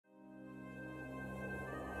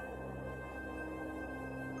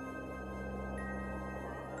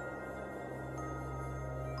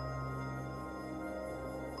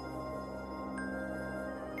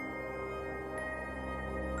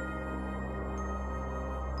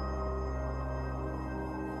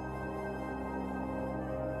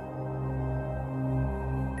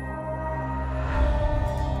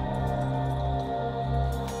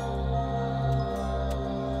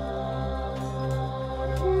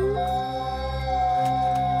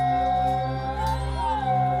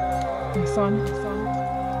my son?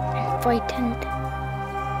 I'm frightened.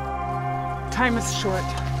 Time is short.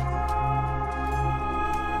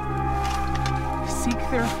 Seek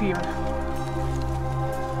their fear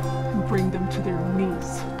and bring them to their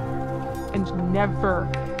knees, and never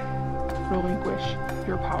relinquish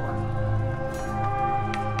your power.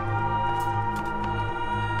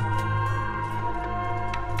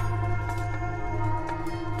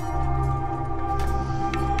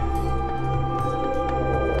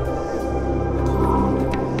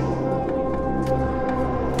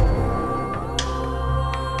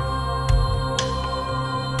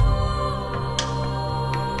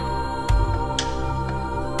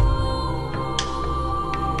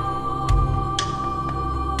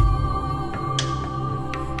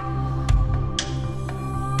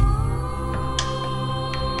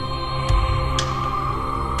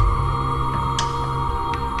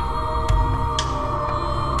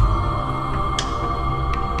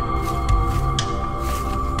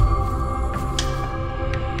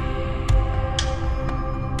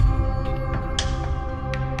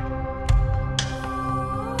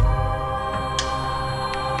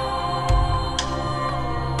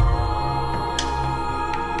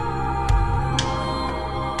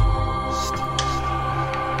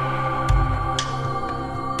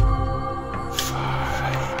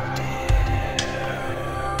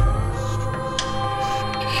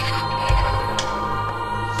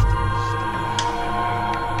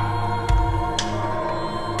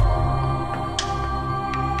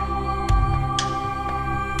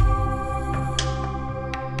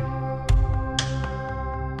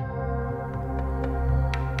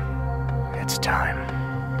 It's time.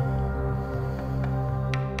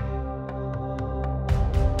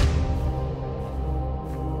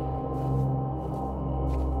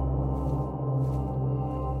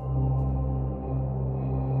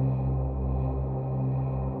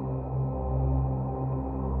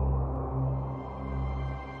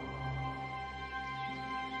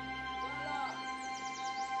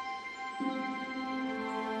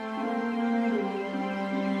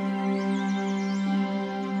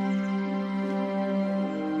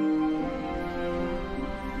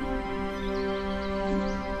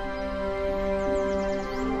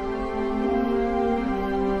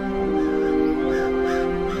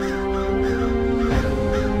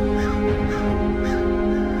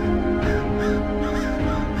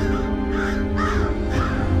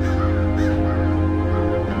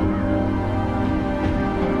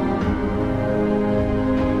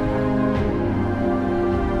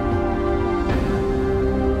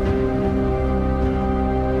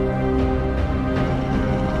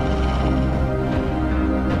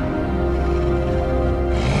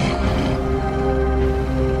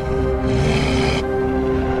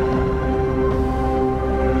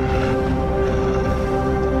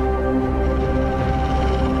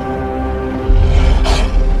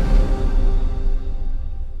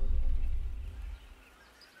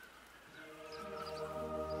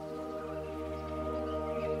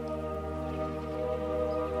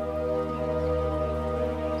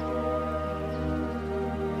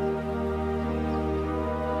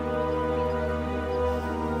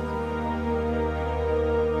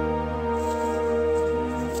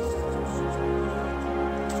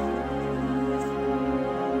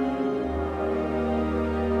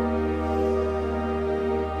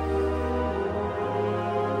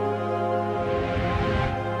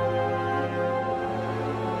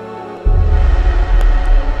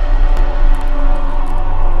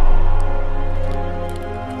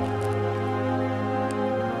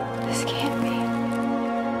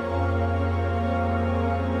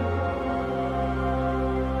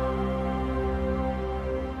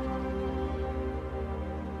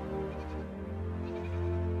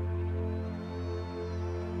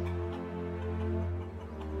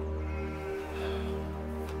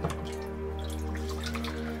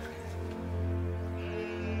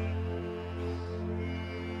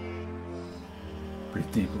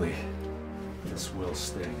 Breathe deeply. This will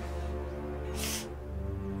sting.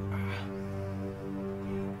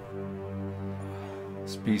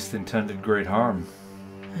 This beast intended great harm.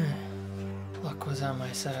 Luck was on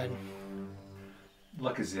my side.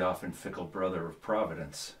 Luck is the often fickle brother of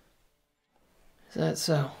Providence. Is that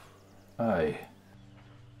so? Aye.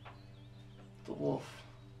 The wolf.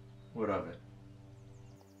 What of it?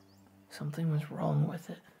 Something was wrong with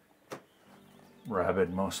it.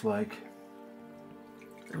 Rabid, most like.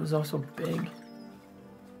 It was also big.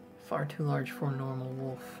 Far too large for a normal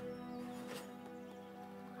wolf.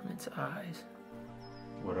 And its eyes.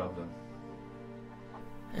 What of them?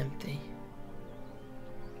 Empty.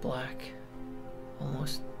 Black.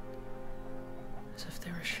 Almost As if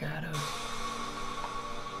they were shadows.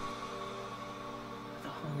 The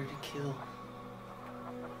hunger to kill.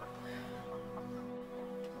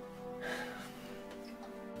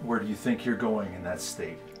 Where do you think you're going in that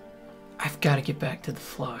state? I've got to get back to the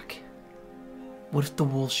flock. What if the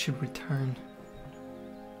wolves should return?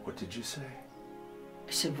 What did you say?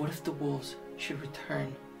 I said, what if the wolves should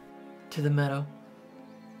return to the meadow?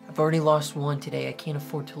 I've already lost one today. I can't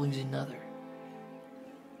afford to lose another.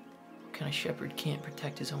 What kind of shepherd can't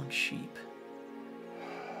protect his own sheep?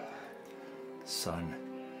 Son,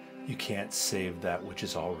 you can't save that which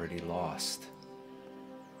is already lost.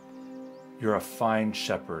 You're a fine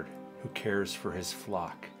shepherd who cares for his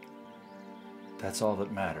flock. That's all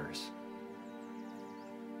that matters.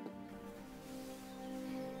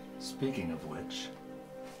 Speaking of which,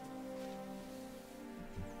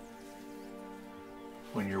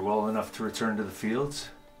 when you're well enough to return to the fields,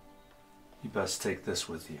 you best take this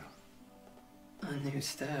with you. A new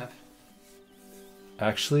staff.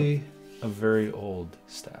 Actually, a very old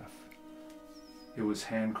staff. It was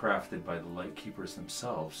handcrafted by the Lightkeepers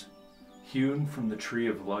themselves, hewn from the tree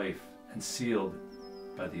of life and sealed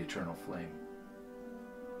by the eternal flame.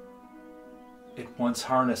 It once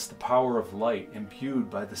harnessed the power of light imbued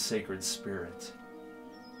by the sacred spirit.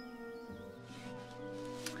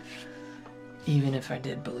 Even if I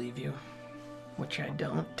did believe you, which I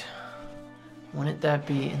don't, wouldn't that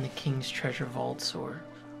be in the king's treasure vaults or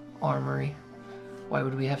armory? Why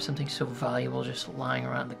would we have something so valuable just lying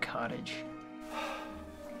around the cottage?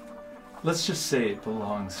 Let's just say it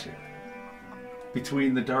belongs here,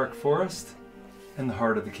 between the dark forest and the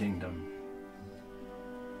heart of the kingdom.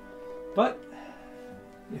 But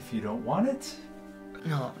if you don't want it...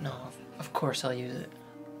 No, of course I'll use it.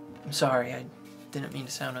 I'm sorry, I didn't mean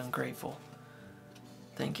to sound ungrateful.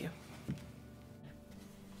 Thank you.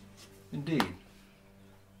 Indeed.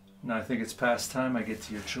 Now I think it's past time I get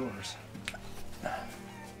to your chores.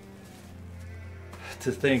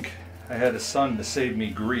 To think I had a son to save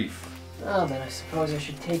me grief. Well, then I suppose I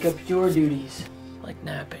should take up your duties, like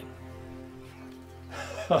napping.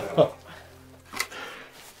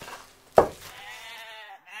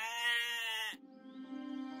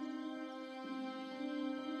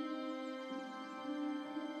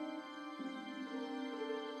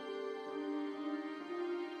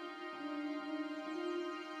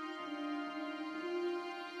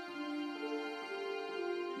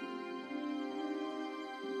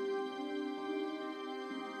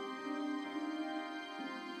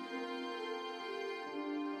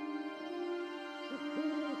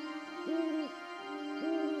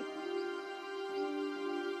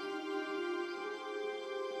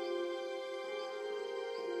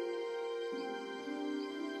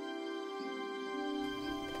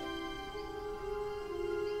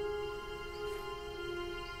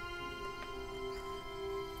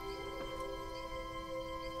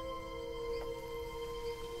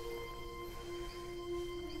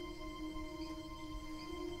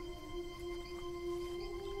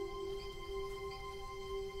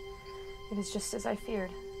 It is just as I feared.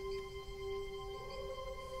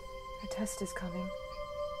 A test is coming.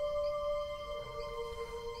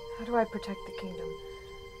 How do I protect the kingdom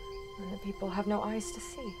when the people have no eyes to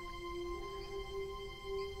see?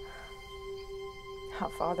 How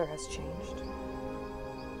Father has changed.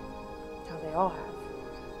 How they all have.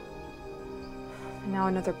 And now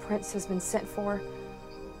another prince has been sent for.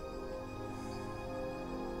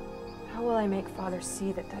 How will I make Father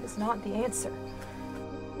see that that is not the answer?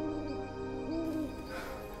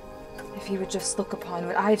 If he would just look upon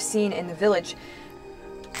what I've seen in the village.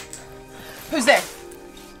 Who's there?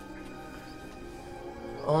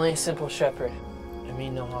 Only a simple shepherd. I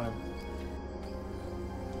mean no harm.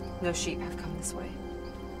 No sheep have come this way.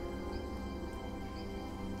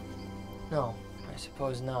 No, I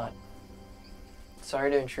suppose not.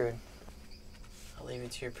 Sorry to intrude. I'll leave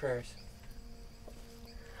it to your prayers.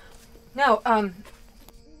 No,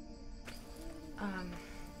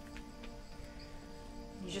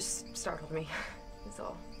 you just startled me, that's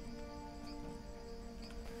all.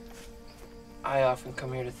 I often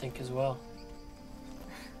come here to think as well.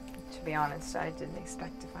 To be honest, I didn't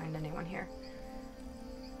expect to find anyone here.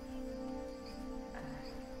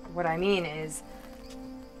 What I mean is,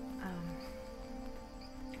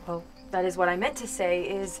 well, that is what I meant to say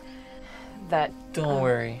is that... Don't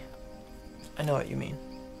worry. I know what you mean.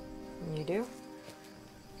 You do?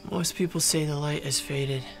 Most people say the light has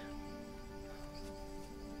faded.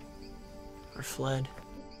 Or fled.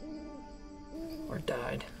 Or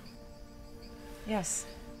died. Yes,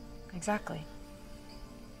 exactly.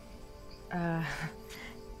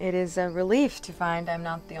 It is a relief to find I'm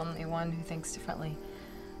not the only one who thinks differently.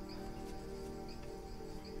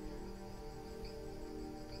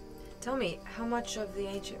 Tell me, how much of the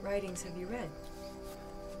ancient writings have you read?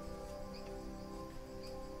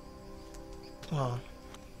 Well,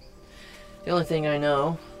 the only thing I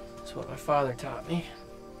know is what my father taught me.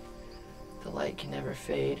 The light can never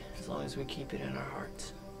fade as long as we keep it in our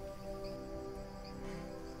hearts.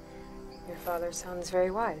 Your father sounds very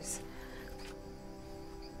wise.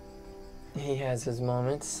 He has his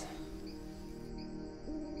moments.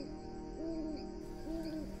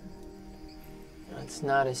 It's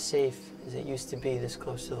not as safe as it used to be this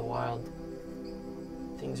close to the wild.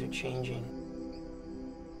 Things are changing.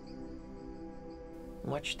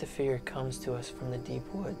 Much to fear comes to us from the deep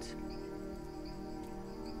woods.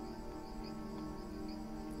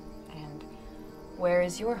 And where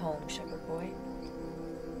is your home, shepherd boy?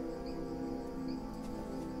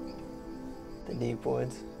 The deep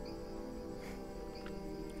woods.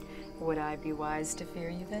 Would I be wise to fear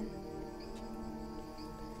you then?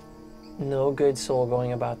 No good soul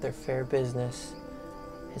going about their fair business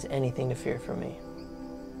has anything to fear from me.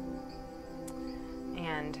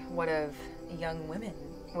 And what of young women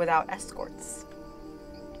without escorts?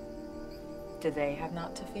 Do they have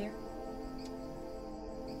naught to fear?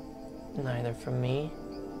 Neither from me,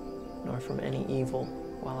 nor from any evil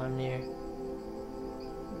while I'm near.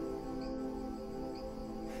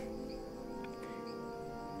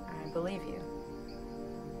 I believe you.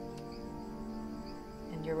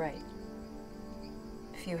 And you're right.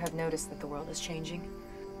 Few have noticed that the world is changing.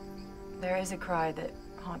 There is a cry that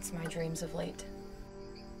haunts my dreams of late.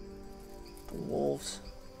 The wolves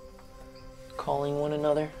calling one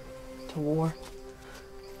another to war.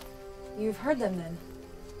 You've heard them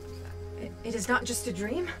then? It is not just a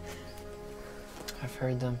dream? I've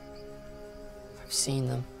heard them. I've seen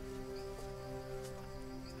them.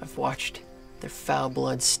 I've watched their foul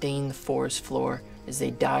blood stain the forest floor as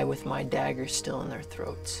they die with my dagger still in their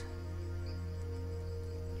throats.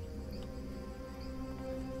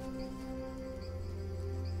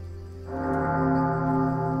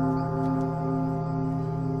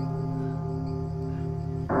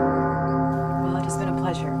 Well, it has been a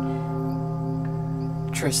pleasure.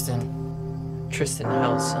 Tristan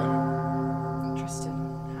Howell's son. Tristan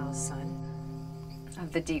Howell's son.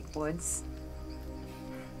 Of the deep woods.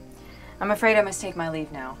 I'm afraid I must take my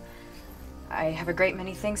leave now. I have a great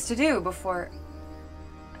many things to do before...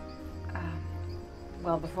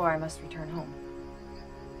 before I must return home.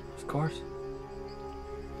 Of course.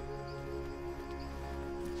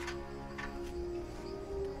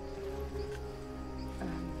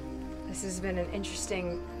 This has been an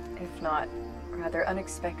interesting, if not rather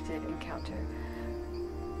unexpected encounter.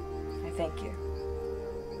 I thank you.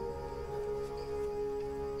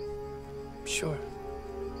 Sure.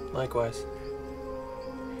 Likewise.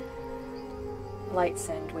 Light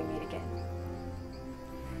send, we meet again.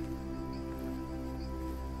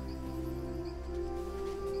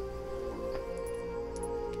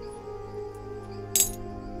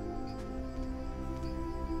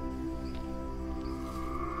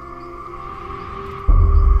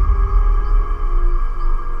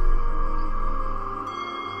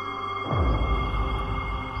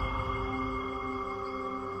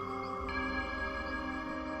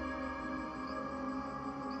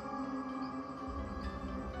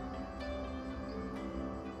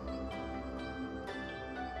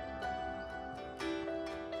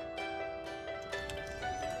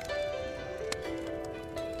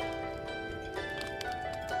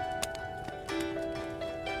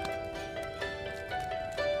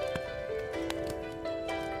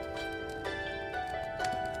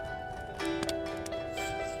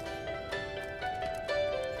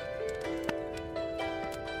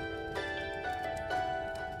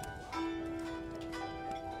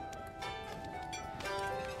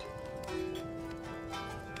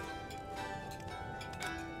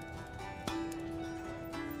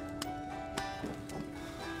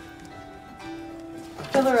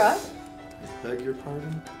 Fill her up? Beg your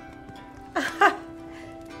pardon?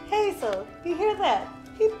 Hazel, you hear that?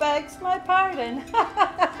 He begs my pardon.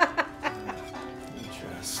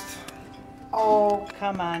 Just... Oh,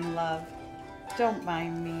 come on, love. Don't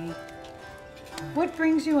mind me. What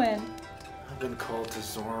brings you in? I've been called to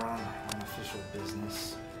Zoran on official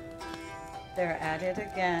business. They're at it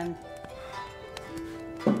again.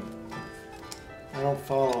 I don't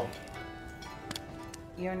follow.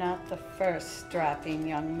 You're not the first strapping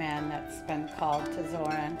young man that's been called to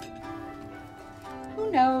Zoran.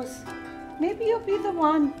 Who knows? Maybe you'll be the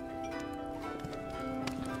one.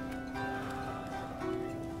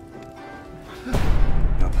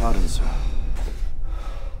 Your pardon, sir.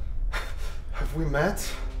 Have we met?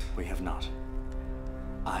 We have not.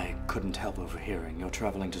 I couldn't help overhearing. You're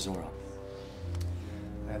traveling to Zoran.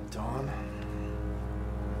 At dawn?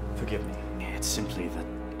 Forgive me. It's simply that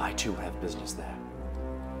I too have business there.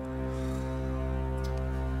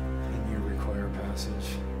 And you require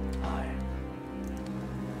passage? Aye.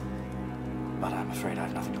 But I'm afraid I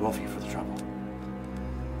have nothing to offer you for the trouble.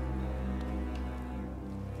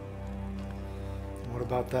 What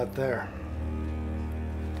about that there?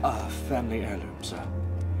 A family heirloom, sir.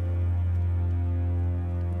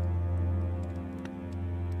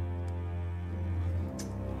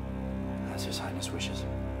 As His Highness wishes.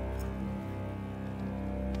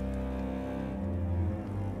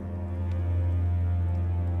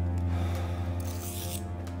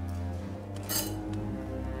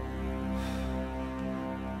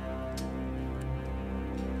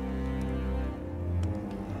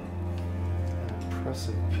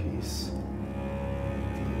 Impressive piece.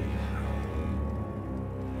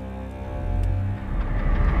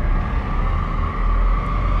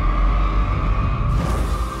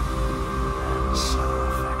 So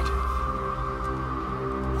effective.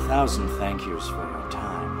 1,000 thank yous for your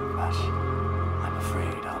time, but I'm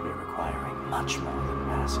afraid I'll be requiring much more than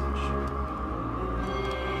passage.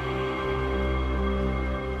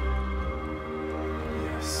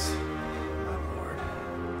 Yes, my lord.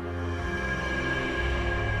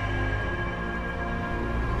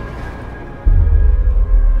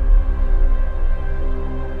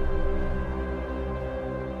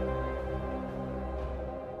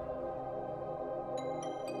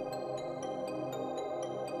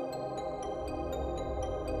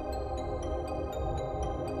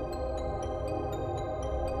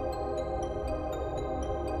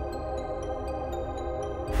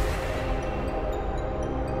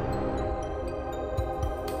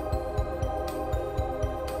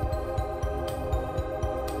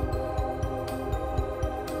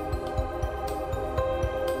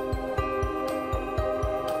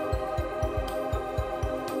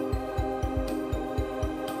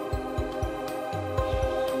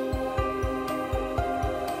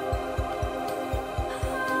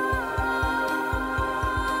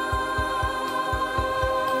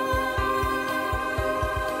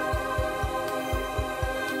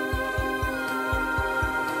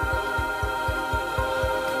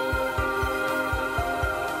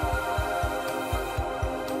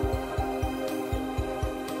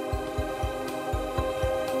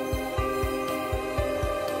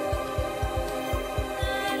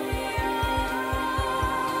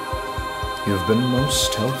 You've been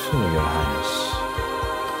most helpful, Your Highness.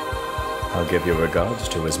 I'll give your regards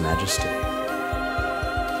to His Majesty.